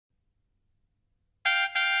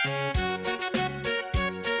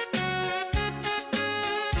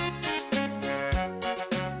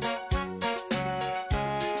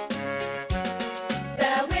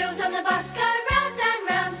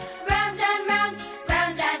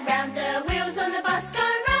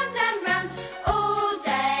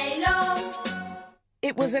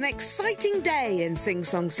It was an exciting day in Sing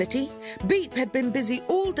Song City. Beep had been busy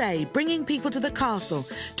all day bringing people to the castle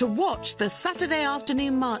to watch the Saturday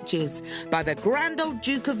afternoon marches by the grand old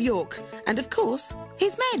Duke of York and, of course,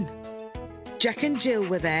 his men. Jack and Jill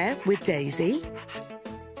were there with Daisy.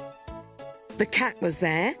 The cat was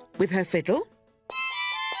there with her fiddle.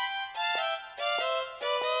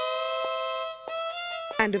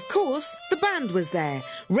 And, of course, the band was there,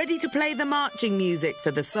 ready to play the marching music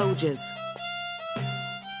for the soldiers.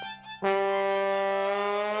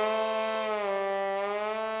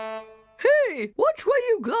 Watch where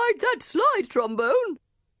you glide that slide, Trombone.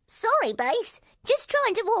 Sorry, Bass. Just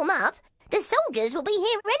trying to warm up. The soldiers will be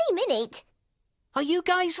here any minute. Are you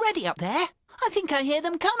guys ready up there? I think I hear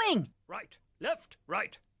them coming. Right, left,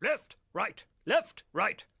 right, left, right, left,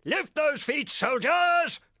 right. Lift those feet,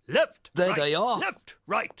 soldiers! Left, There right, they are. left,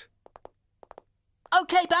 right.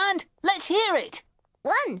 OK, band, let's hear it.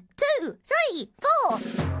 1, 2, 3,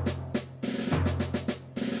 4.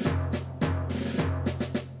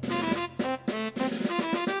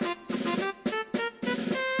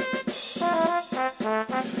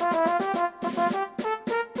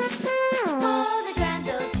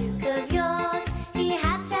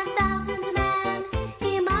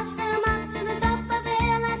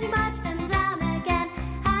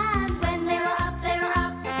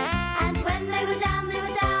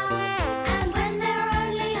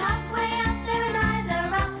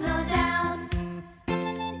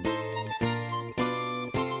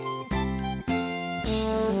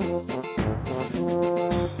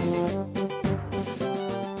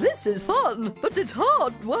 This is fun, but it's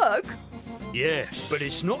hard work. Yeah, but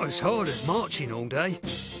it's not as hard as marching all day.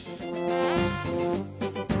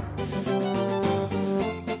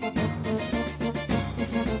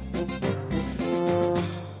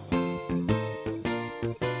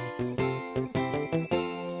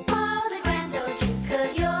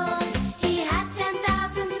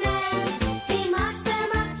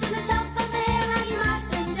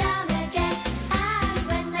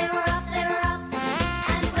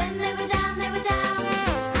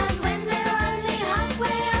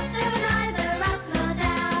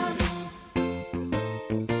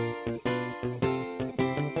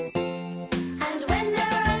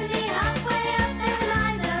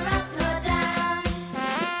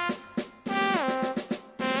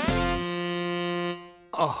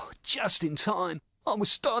 Oh, just in time. I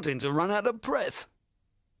was starting to run out of breath.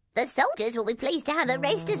 The soldiers will be pleased to have a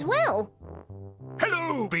rest as well.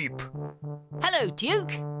 Hello, Beep. Hello,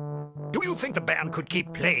 Duke. Do you think the band could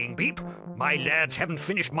keep playing, Beep? My lads haven't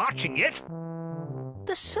finished marching yet.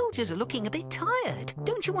 The soldiers are looking a bit tired.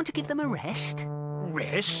 Don't you want to give them a rest?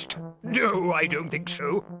 Rest? No, I don't think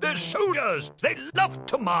so. They're soldiers. They love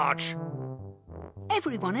to march.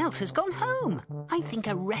 Everyone else has gone home. I think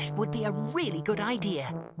a rest would be a really good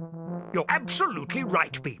idea. You're absolutely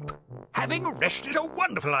right, Beep. Having a rest is a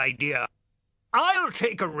wonderful idea. I'll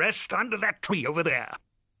take a rest under that tree over there.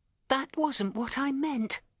 That wasn't what I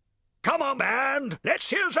meant. Come on, band. Let's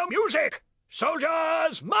hear some music.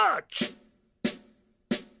 Soldiers, march!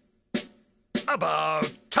 About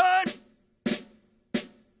turn.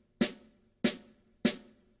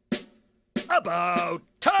 About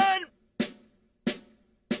turn.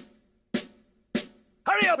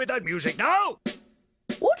 Hurry up with that music now.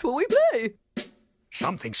 What will we play?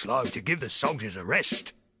 Something slow to give the soldiers a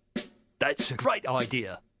rest. That's a great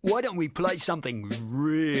idea. Why don't we play something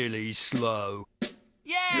really slow?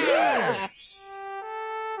 Yeah!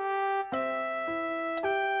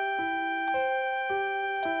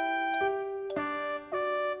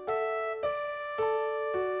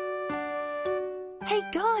 Hey,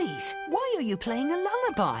 guys, why are you playing a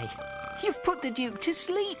lullaby? You've put the Duke to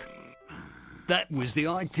sleep. That was the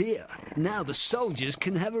idea. Now the soldiers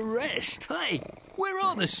can have a rest. Hey, where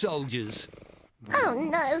are the soldiers? Oh,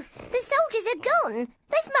 no. The soldiers are gone.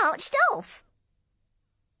 They've marched off.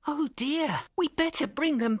 Oh, dear. We better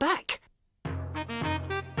bring them back.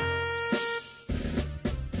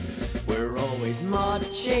 We're always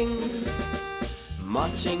marching,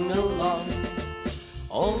 marching along.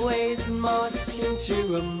 Always marching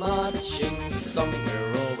to a marching song.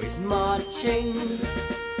 We're always marching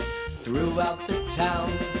throughout the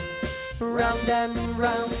town, round and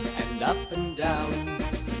round and up and down.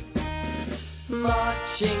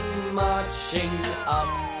 Marching, marching up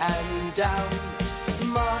and down,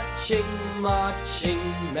 marching marching,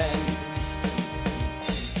 marching men.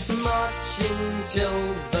 Marching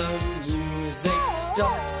till the music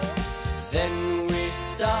stops, then we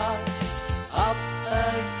start up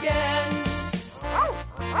again.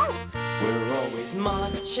 We're always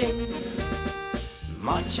marching,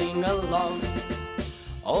 marching along,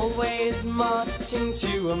 always marching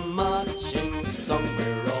to a marching song.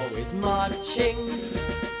 We're always marching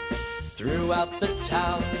throughout the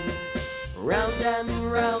town, round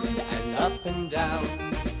and round and up and down.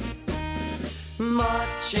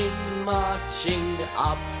 Marching, marching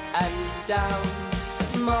up and down,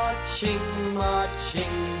 marching,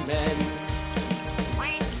 marching men.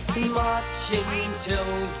 Marching till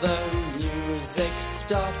the music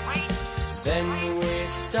stops, then we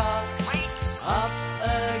start up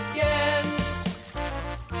again.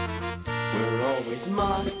 We're always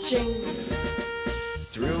marching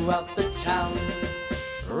throughout the town,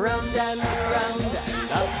 round and round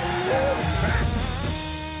and up and down.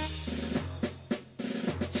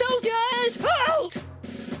 Soldiers, halt!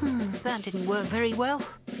 That didn't work very well.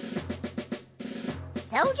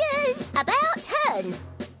 Soldiers, about turn.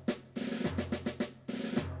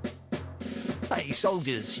 Hey,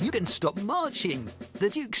 soldiers, you can stop marching. The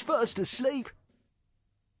Duke's fast asleep.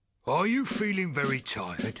 Are you feeling very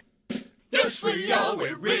tired? Yes, we are.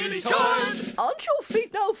 We're really tired. Aren't your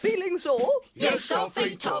feet now feeling sore? Yes, our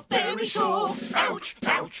feet are very sore. Ouch,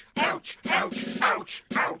 ouch, ouch, ouch, ouch,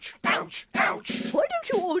 ouch, ouch, ouch. Why don't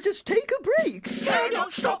you all just take a break?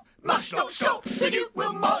 Cannot stop, must not stop. The Duke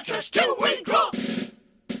will march us till we drop.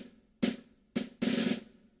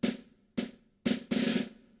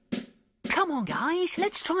 Come on, guys,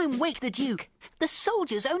 let's try and wake the Duke. The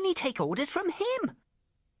soldiers only take orders from him.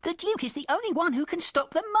 The Duke is the only one who can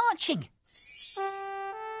stop them marching.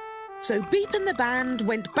 So Beep and the band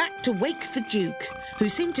went back to wake the Duke, who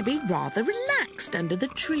seemed to be rather relaxed under the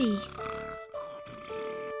tree.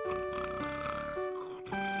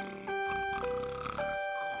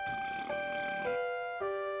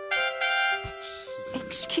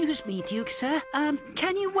 Excuse me, Duke, sir.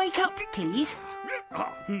 Can you wake up, please?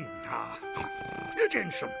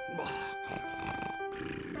 Attention.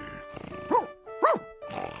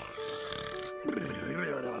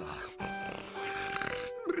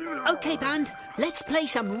 OK, band, let's play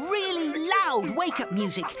some really loud wake-up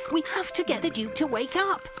music. We have to get the Duke to wake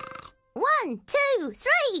up. 1, 2,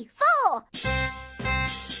 3, 4.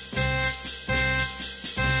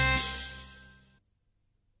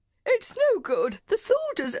 It's no good. The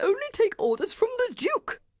soldiers only take orders from the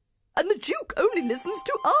Duke. And the Duke only listens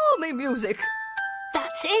to army music.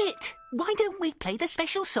 That's it. Why don't we play the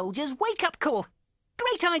Special Soldiers wake-up call?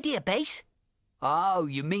 Great idea, Bass. Oh,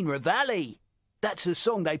 you mean Reveille? That's the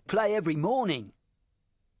song they play every morning.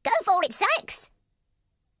 Go for it, Sax.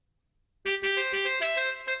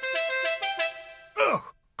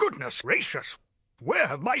 Oh, goodness gracious. Where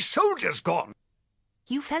have my soldiers gone?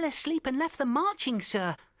 You fell asleep and left them marching,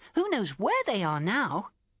 sir. Who knows where they are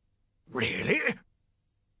now? Really?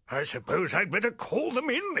 I suppose I'd better call them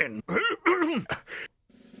in then.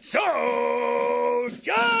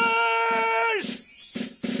 Soldiers!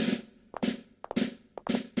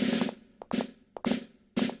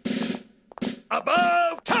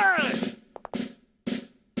 Above turn!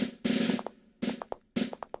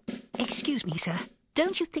 Excuse me, sir.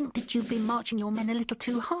 Don't you think that you've been marching your men a little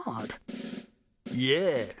too hard?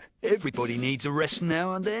 Yeah, everybody needs a rest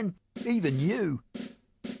now and then. Even you.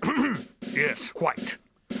 Yes, quite.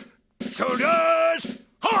 Soldiers,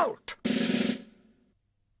 halt!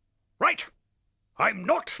 Right. I'm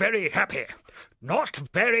not very happy. Not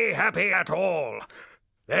very happy at all.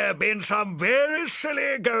 There have been some very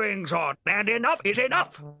silly goings-on, and enough is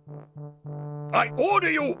enough. I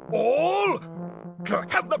order you all to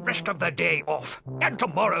have the rest of the day off, and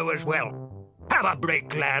tomorrow as well. Have a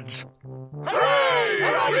break, lads.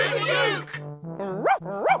 Hooray! Duke!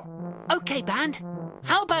 OK, band.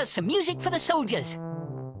 How about some music for the soldiers?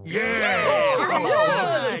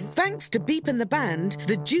 Yeah! Thanks to Beep and the band,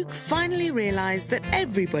 the Duke finally realised that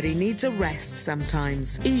everybody needs a rest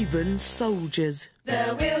sometimes, even soldiers.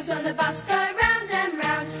 The wheels on the bus go round and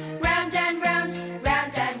round, round and round,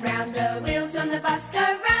 round and round. The wheels on the bus go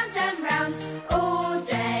round and round all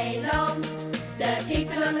day long. The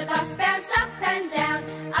people on the bus bounce up and down,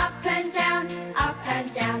 up and down, up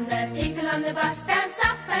and down. The people on the bus bounce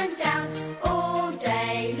up and down all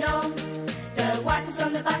day long. The wipers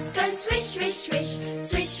on the bus go swish, swish, swish,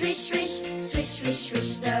 swish, swish, swish, swish, swish,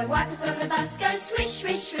 swish. The wipers on the bus go swish,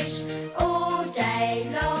 swish, swish all day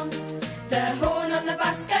long. The horn on the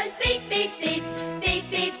bus goes beep, beep, beep, beep,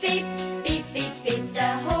 beep, beep, beep, beep, beep.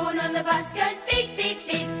 The horn on the bus goes beep.